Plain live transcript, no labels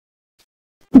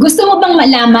Gusto mo bang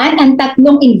malaman ang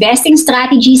tatlong investing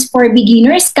strategies for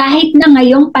beginners kahit na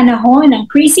ngayong panahon ng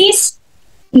crisis?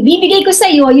 Ibibigay ko sa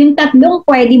iyo yung tatlong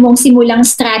pwede mong simulang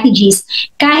strategies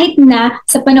kahit na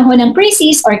sa panahon ng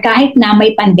crisis or kahit na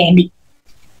may pandemic.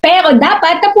 Pero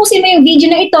dapat tapusin mo yung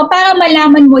video na ito para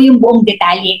malaman mo yung buong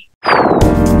detalye.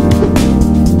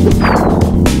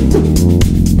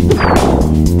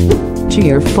 To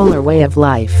your fuller way of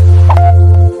life.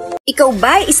 Ikaw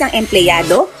ba ay isang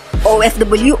empleyado,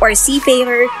 OFW or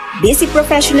seafarer, busy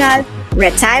professional,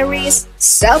 retirees,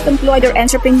 self-employed or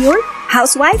entrepreneur,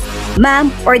 housewife,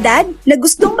 ma'am or dad na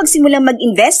gustong magsimulang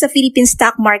mag-invest sa Philippine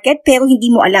stock market pero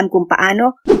hindi mo alam kung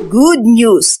paano? Good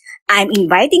news! I'm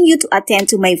inviting you to attend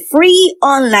to my free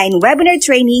online webinar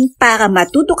training para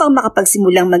matuto kang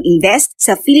makapagsimulang mag-invest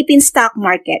sa Philippine stock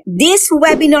market. This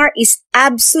webinar is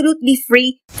absolutely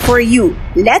free for you.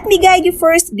 Let me guide you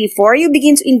first before you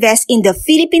begin to invest in the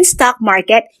Philippine stock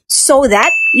market so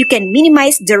that you can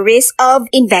minimize the risk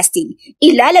of investing.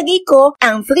 Ilalagay ko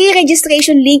ang free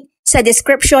registration link sa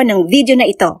description ng video na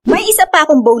ito. May isa pa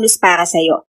akong bonus para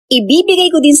sa'yo.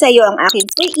 Ibibigay ko din sa iyo ang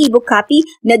aking free ebook copy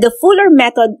na The Fuller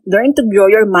Method Learn to Grow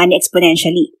Your Money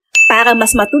Exponentially para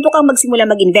mas matuto kang magsimula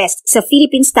mag-invest sa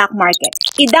Philippine stock market.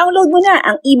 I-download mo na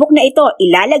ang ebook na ito.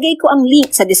 Ilalagay ko ang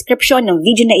link sa description ng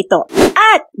video na ito.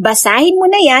 At basahin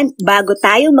mo na yan bago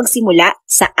tayo magsimula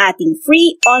sa ating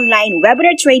free online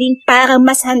webinar training para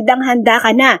mas handang-handa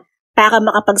ka na para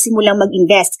makapagsimulang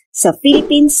mag-invest sa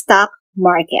Philippine stock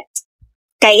market.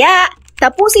 Kaya,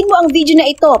 tapusin mo ang video na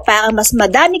ito para mas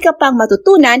madami ka pang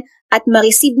matutunan at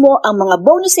ma-receive mo ang mga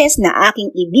bonuses na aking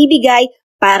ibibigay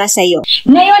para sa iyo.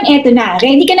 Ngayon, eto na.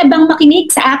 Ready ka na bang makinig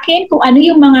sa akin kung ano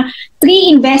yung mga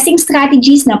 3 investing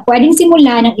strategies na pwedeng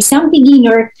simula ng isang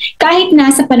beginner kahit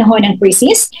nasa panahon ng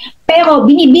crisis? Pero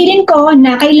binibilin ko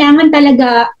na kailangan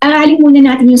talaga aralin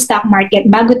muna natin yung stock market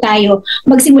bago tayo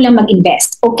magsimulang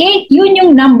mag-invest. Okay? Yun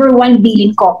yung number 1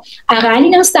 bilin ko.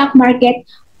 Aralin ang stock market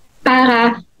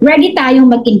para ready tayong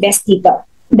mag-invest dito.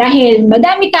 Dahil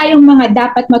madami tayong mga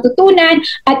dapat matutunan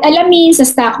at alamin sa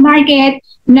stock market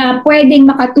na pwedeng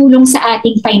makatulong sa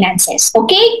ating finances.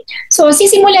 Okay? So,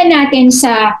 sisimulan natin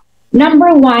sa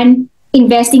number 1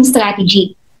 investing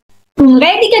strategy. Kung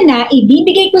ready ka na,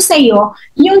 ibibigay ko sa iyo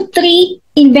yung 3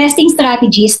 investing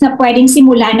strategies na pwedeng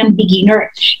simula ng beginner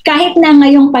kahit na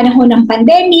ngayong panahon ng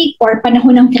pandemic or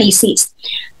panahon ng crisis.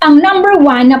 Ang number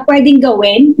 1 na pwedeng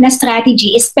gawin na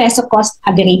strategy is peso cost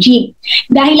averaging.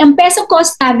 Dahil ang peso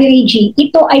cost averaging,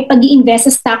 ito ay pag-i-invest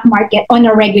sa stock market on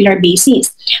a regular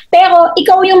basis. Pero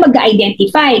ikaw yung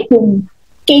mag-identify kung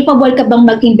capable ka bang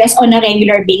mag-invest on a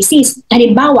regular basis.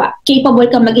 Halimbawa, capable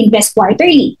kang mag-invest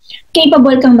quarterly,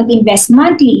 capable kang mag-invest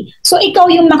monthly. So ikaw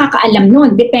yung makakaalam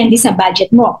nun, depende sa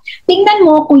budget mo. Tingnan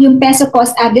mo kung yung peso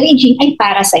cost averaging ay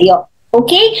para sa iyo.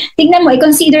 Okay? Tingnan mo,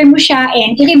 i-consider mo siya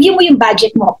and i-review mo yung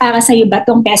budget mo. Para sa iyo ba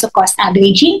itong peso cost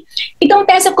averaging? Itong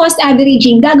peso cost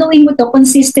averaging, gagawin mo to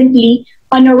consistently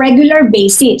on a regular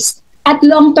basis. At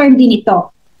long term din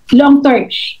ito. Long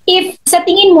term. If sa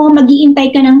tingin mo,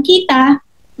 mag-iintay ka ng kita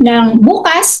ng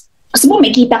bukas, gusto mo may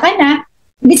kita ka na,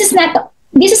 this is not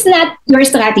your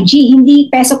strategy. Hindi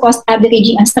peso cost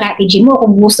averaging ang strategy mo.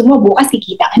 Kung gusto mo, bukas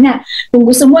kikita ka na. Kung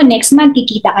gusto mo, next month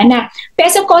kikita ka na.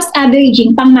 Peso cost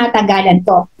averaging, pang matagalan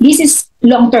to. This is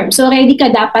long term. So ready ka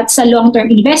dapat sa long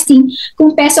term investing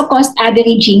kung peso cost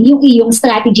averaging yung iyong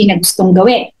strategy na gustong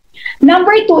gawin.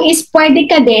 Number 2 is pwede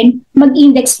ka din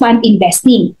mag-index fund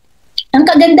investing. Ang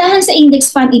kagandahan sa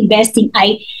index fund investing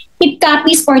ay it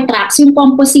copies or tracks yung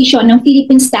composition ng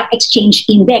Philippine Stock Exchange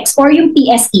Index or yung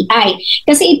PSEI.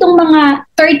 Kasi itong mga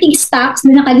 30 stocks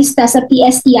na nakalista sa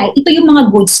PSEI, ito yung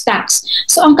mga good stocks.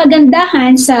 So ang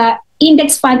kagandahan sa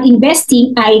index fund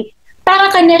investing ay para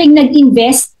ka na rin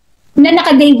nag-invest na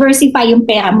nakadiversify yung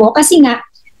pera mo. Kasi nga,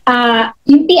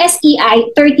 yung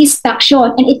PSEI, 30 stocks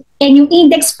yun. And yung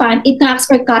index fund, it tracks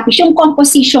or copies yung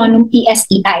composition ng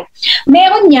PSEI.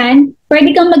 Meron yan,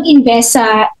 pwede kang mag-invest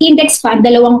sa index fund,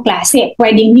 2 klase.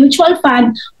 Pwedeng mutual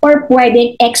fund or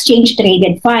pwedeng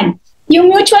exchange-traded fund. Yung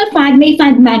mutual fund, may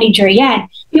fund manager yan.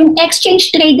 Yung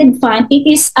exchange-traded fund, it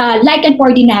is like an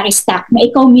ordinary stock na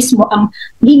ikaw mismo ang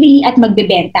bibili at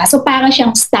magbebenta. So para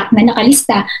siyang stock na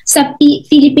nakalista sa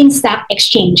Philippine Stock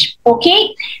Exchange.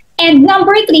 Okay? And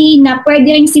number 3 na pwede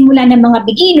rin simula ng mga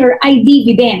beginner ay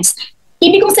dividends.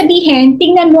 Ibig kong sabihin,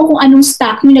 tingnan mo kung anong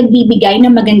stock yung nagbibigay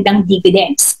ng magandang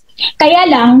dividends. Kaya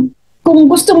lang, kung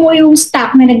gusto mo yung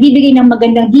stock na nagbibigay ng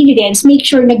magandang dividends, make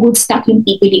sure na good stock yung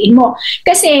pipiliin mo.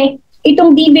 Kasi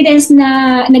itong dividends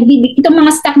na itong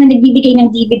mga stock na nagbibigay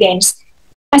ng dividends,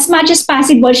 as much as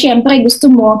possible, syempre gusto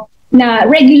mo na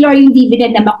regular yung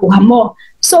dividend na makuha mo.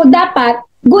 So dapat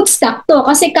good stock to.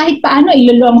 Kasi kahit paano,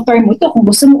 ilo-long term mo to kung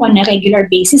gusto mo on a regular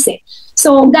basis eh.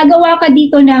 So, gagawa ka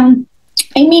dito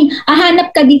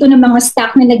hahanap ka dito ng mga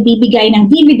stock na nagbibigay ng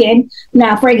dividend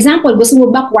na, for example, gusto mo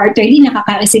ba quarterly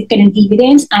nakaka-receive ka ng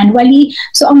dividends, annually.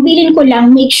 So, ang bilin ko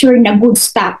lang, make sure na good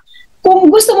stock.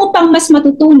 Kung gusto mo pang mas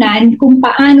matutunan kung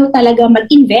paano talaga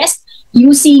mag-invest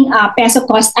using peso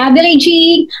cost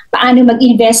averaging, paano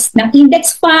mag-invest ng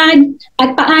index fund,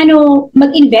 at paano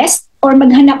mag-invest or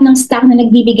maghanap ng stock na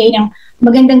nagbibigay ng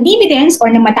magandang dividends or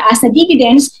ng mataas na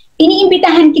dividends,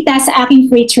 iniimbitahan kita sa aking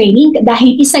free training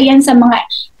dahil isa yan sa mga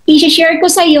i-share ko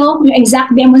sa iyo, yung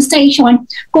exact demonstration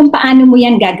kung paano mo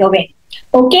yan gagawin.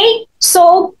 Okay?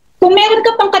 So, kung meron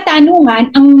ka pang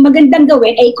katanungan, ang magandang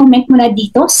gawin ay comment mo na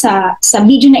dito sa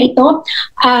video na ito.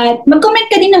 At mag-comment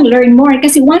ka din ng learn more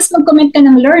kasi once mag-comment ka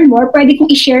ng learn more, pwede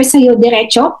kong i-share sa iyo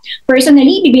diretso.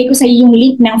 Personally, bibigay ko sa iyo yung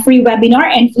link ng free webinar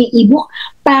and free ebook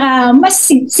para mas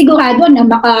sigurado na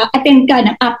maka-attend ka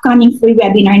ng upcoming free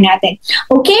webinar natin.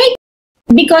 Okay?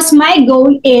 Because my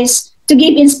goal is to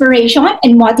give inspiration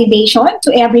and motivation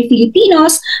to every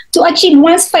Filipinos to achieve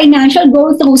one's financial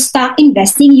goal through stock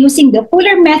investing using the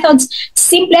Fuller Method's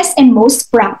simplest and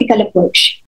most practical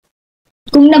approach.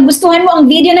 Kung nagustuhan mo ang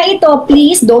video na ito,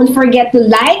 please don't forget to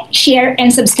like, share,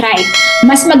 and subscribe.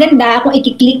 Mas maganda kung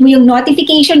i-click mo yung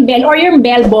notification bell or yung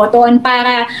bell button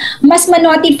para mas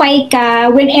ma-notify ka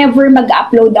whenever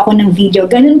mag-upload ako ng video.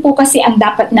 Ganun po kasi ang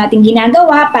dapat nating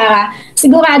ginagawa para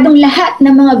siguradong lahat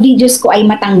ng mga videos ko ay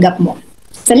matanggap mo.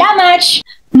 Salamat!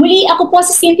 Muli, ako po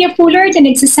si Cynthia Fuller na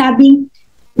nagsasabing,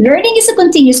 learning is a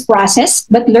continuous process,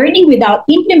 but learning without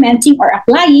implementing or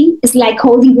applying is like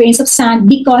holding grains of sand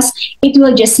because it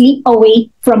will just slip away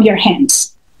from your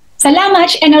hands.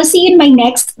 Salamat, and I'll see you in my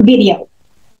next video.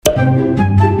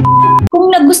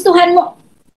 Kung nagustuhan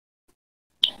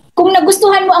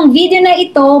mo ang video na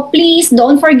ito, please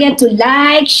don't forget to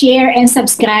like, share, and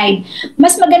subscribe.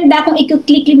 Mas maganda kung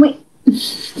i-click mo.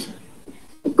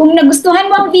 Kung nagustuhan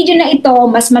mo ang video na ito,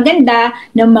 mas maganda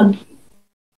na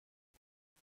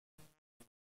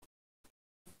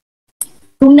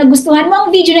Kung nagustuhan mo ang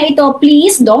video na ito,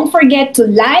 please don't forget to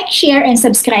like, share, and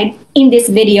subscribe in this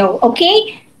video.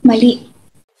 Okay? Mali.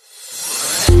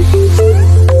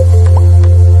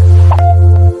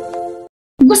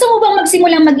 Gusto mo bang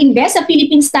magsimulang mag-invest sa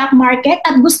Philippine Stock Market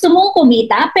at gusto mong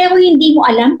kumita pero hindi mo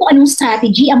alam kung anong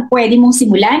strategy ang pwede mong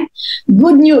simulan?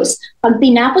 Good news! Pag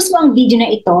tinapos mo ang video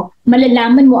na ito,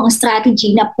 malalaman mo ang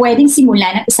strategy na pwedeng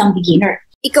simulan ng isang beginner.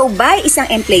 Ikaw ba ay isang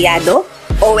empleyado,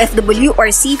 OFW or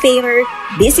seafarer,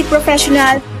 busy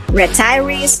professional,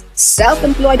 retirees,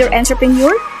 self-employed or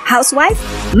entrepreneur, housewife,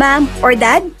 mom or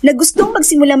dad na gustong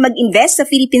magsimulang mag-invest sa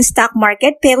Philippine stock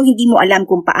market pero hindi mo alam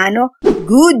kung paano?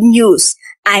 Good news!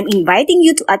 I'm inviting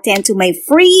you to attend to my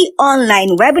free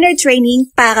online webinar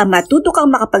training para matuto kang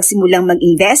makapagsimulang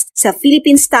mag-invest sa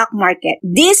Philippine stock market.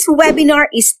 This webinar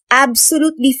is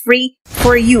absolutely free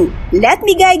for you. Let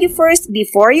me guide you first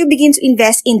before you begin to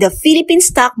invest in the Philippine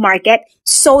stock market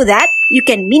so that you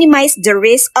can minimize the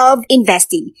risk of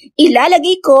investing.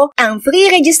 Ilalagay ko ang free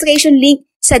registration link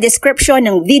sa description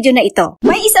ng video na ito.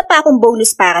 May isa pa akong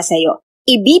bonus para sa'yo.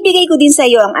 Ibibigay ko din sa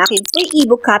iyo ang aking free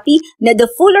ebook copy na The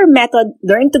Fuller Method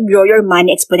Learn to Grow Your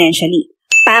Money Exponentially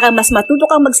para mas matuto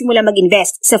kang magsimula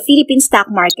mag-invest sa Philippine stock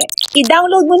market.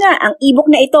 I-download mo na ang ebook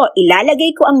na ito.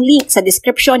 Ilalagay ko ang link sa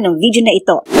description ng video na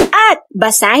ito. At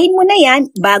basahin mo na yan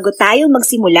bago tayo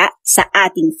magsimula sa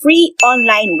ating free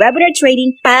online webinar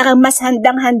training para mas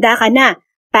handang-handa ka na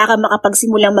para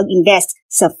makapagsimulang mag-invest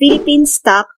sa Philippine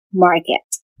stock market.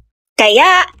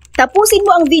 Kaya, tapusin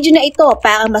mo ang video na ito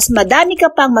para mas madami ka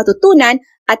pang matutunan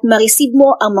at ma-receive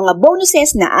mo ang mga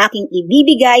bonuses na aking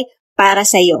ibibigay para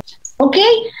sa iyo.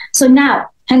 Okay? So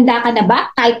now, handa ka na ba?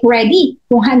 Type ready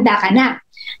kung handa ka na.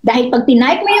 Dahil pag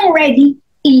tinype mo yung ready,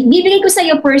 ibibigay ko sa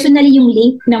iyo personally yung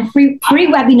link ng free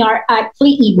webinar at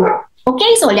free ebook.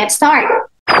 Okay? So let's start.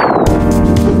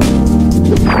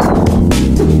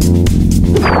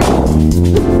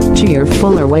 To your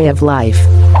fuller way of life.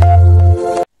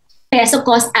 Peso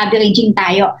cost averaging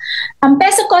tayo. Ang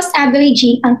peso cost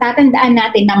averaging, ang tatandaan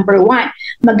natin, number 1,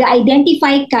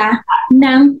 mag-identify ka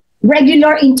ng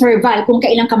regular interval kung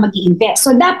kailan ka mag-i-invest.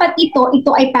 So dapat ito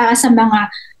ay para sa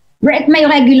mga may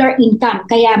regular income.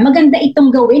 Kaya maganda itong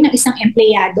gawin ng isang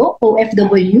empleyado,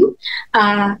 OFW,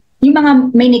 yung mga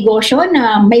may negosyo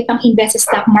na may pang-invest sa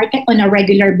stock market on a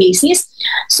regular basis.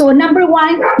 So number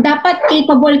 1, dapat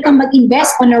capable kang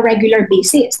mag-invest on a regular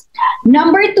basis.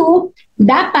 Number 2,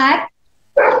 dapat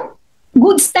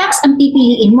good stocks ang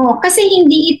pipiliin mo kasi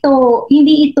hindi ito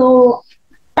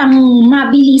pang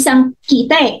mabilisang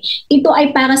kita eh. Ito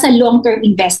ay para sa long-term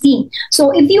investing.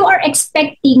 So if you are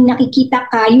expecting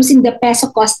nakikita ka using the peso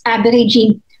cost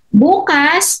averaging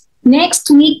bukas, next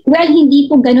week, well, hindi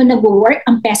po ganun nag-work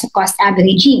ang peso cost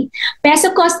averaging. Peso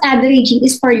cost averaging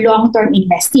is for long-term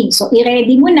investing. So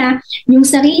i-ready mo na yung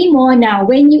sarili mo na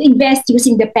when you invest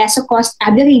using the peso cost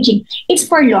averaging, it's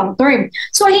for long-term.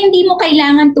 So hindi mo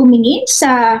kailangan tumingin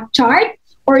sa chart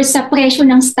or sa presyo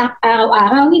ng stock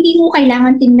araw-araw, hindi mo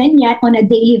kailangan tingnan yan on a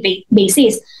daily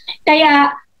basis.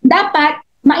 Kaya dapat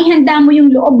maihanda mo yung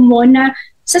loob mo na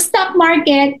sa stock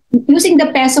market, using the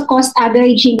peso cost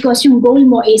averaging because yung goal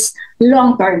mo is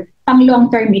long-term, pang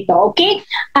long-term ito, okay?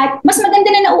 At mas maganda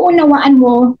na nauunawaan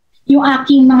mo yung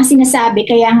aking mga sinasabi,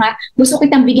 kaya nga gusto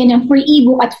kitang bigyan ng free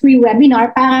ebook at free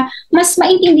webinar para mas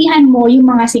maintindihan mo yung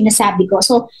mga sinasabi ko.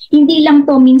 So, hindi lang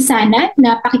to minsanan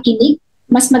na pakikinig,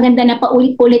 mas maganda na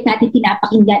paulit-ulit natin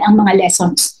pinapakinggan ang mga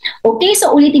lessons. Okay,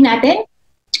 so ulitin natin.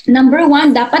 Number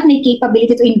 1, dapat may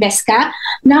capability to invest ka.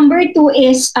 Number 2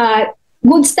 is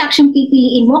good stocks yung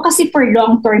pipiliin mo kasi for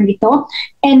long-term ito.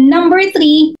 And number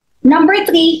 3,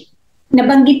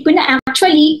 nabanggit ko na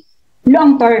actually,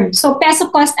 long-term. So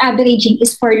peso cost averaging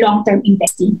is for long-term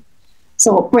investing.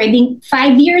 So pwedeng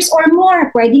 5 years or more,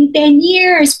 pwedeng 10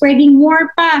 years, pwedeng more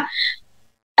pa.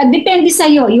 Depende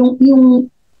sa'yo yung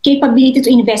capability to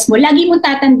invest mo. Lagi mong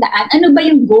tatandaan, ano ba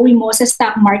yung goal mo sa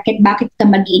stock market, bakit ka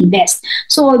mag-invest.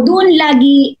 So, doon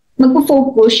lagi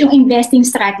magpo-focus yung investing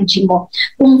strategy mo.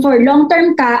 Kung for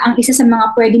long-term ka, ang isa sa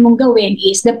mga pwede mong gawin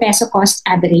is the peso cost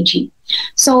averaging.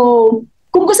 So,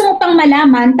 kung gusto mo pang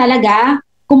malaman talaga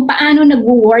kung paano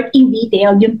nag-work in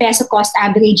detail yung peso cost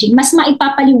averaging, mas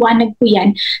maipapaliwanag ko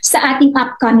yan sa ating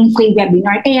upcoming free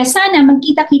webinar. Kaya sana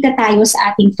magkita-kita tayo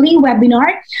sa ating free webinar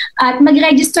at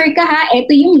mag-register ka ha.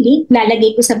 Ito yung link,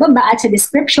 lalagay ko sa baba at sa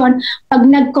description. Pag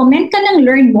nag-comment ka ng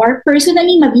learn more,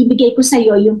 personally mabibigay ko sa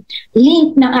iyo yung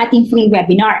link ng ating free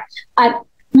webinar. At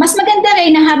mas maganda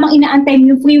rin na habang inaantay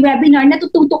mo yung free webinar,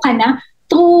 natututo ka na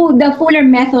through the Fuller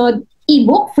Method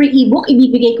ebook, free ebook,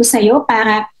 ibibigay ko sa iyo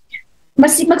para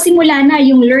magsimula na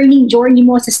yung learning journey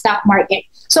mo sa stock market.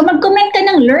 So mag-comment ka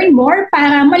ng learn more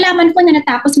para malaman ko na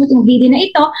natapos mo itong video na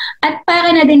ito at para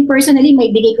na din personally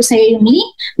may bigay ko sa iyo yung link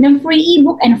ng free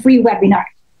ebook and free webinar.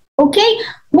 Okay?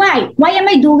 Why? Why am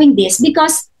I doing this?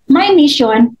 Because my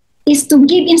mission is to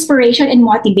give inspiration and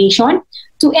motivation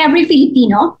to every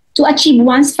Filipino to achieve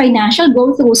one's financial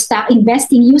goal through stock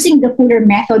investing using the Fuller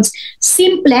Method's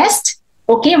simplest,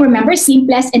 okay, remember,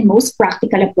 simplest and most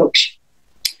practical approach.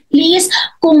 Please,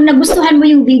 kung nagustuhan mo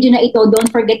yung video na ito, don't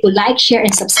forget to like, share,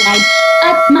 and subscribe.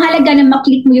 At mahalaga na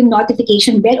maklik mo yung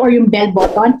notification bell or yung bell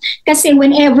button kasi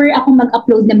whenever ako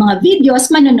mag-upload ng mga videos,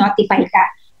 manonotify ka.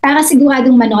 Para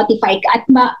siguradong manotify ka at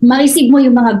ma-receive mo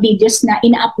yung mga videos na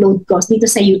ina-upload ko dito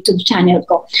sa YouTube channel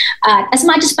ko. At as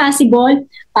much as possible,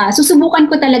 susubukan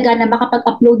ko talaga na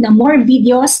makapag-upload ng more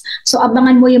videos. So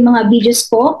abangan mo yung mga videos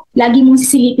ko. Lagi mong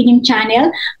sisilipin yung channel.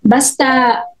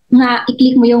 Basta nga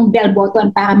i-click mo yung bell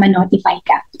button para ma-notify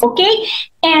ka. Okay?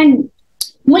 And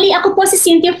muli ako po si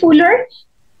Cynthia Fuller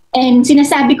and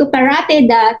sinasabi ko parate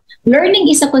that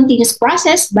learning is a continuous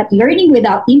process but learning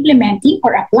without implementing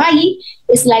or applying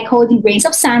is like holding grains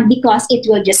of sand because it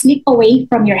will just slip away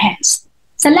from your hands.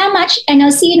 Salamat and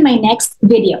I'll see you in my next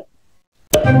video.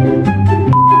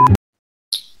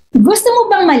 Gusto mo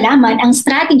bang malaman ang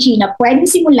strategy na pwedeng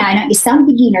simulan ng isang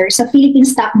beginner sa Philippine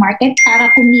Stock Market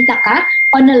para kumita ka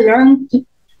on a long...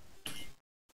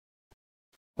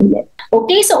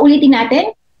 Okay, so ulitin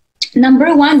natin.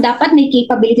 Number 1, dapat may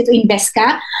capability to invest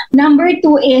ka. Number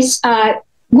 2 is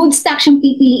good stocks yung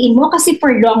pipiliin mo kasi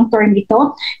for long term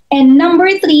ito. And number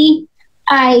 3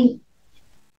 ay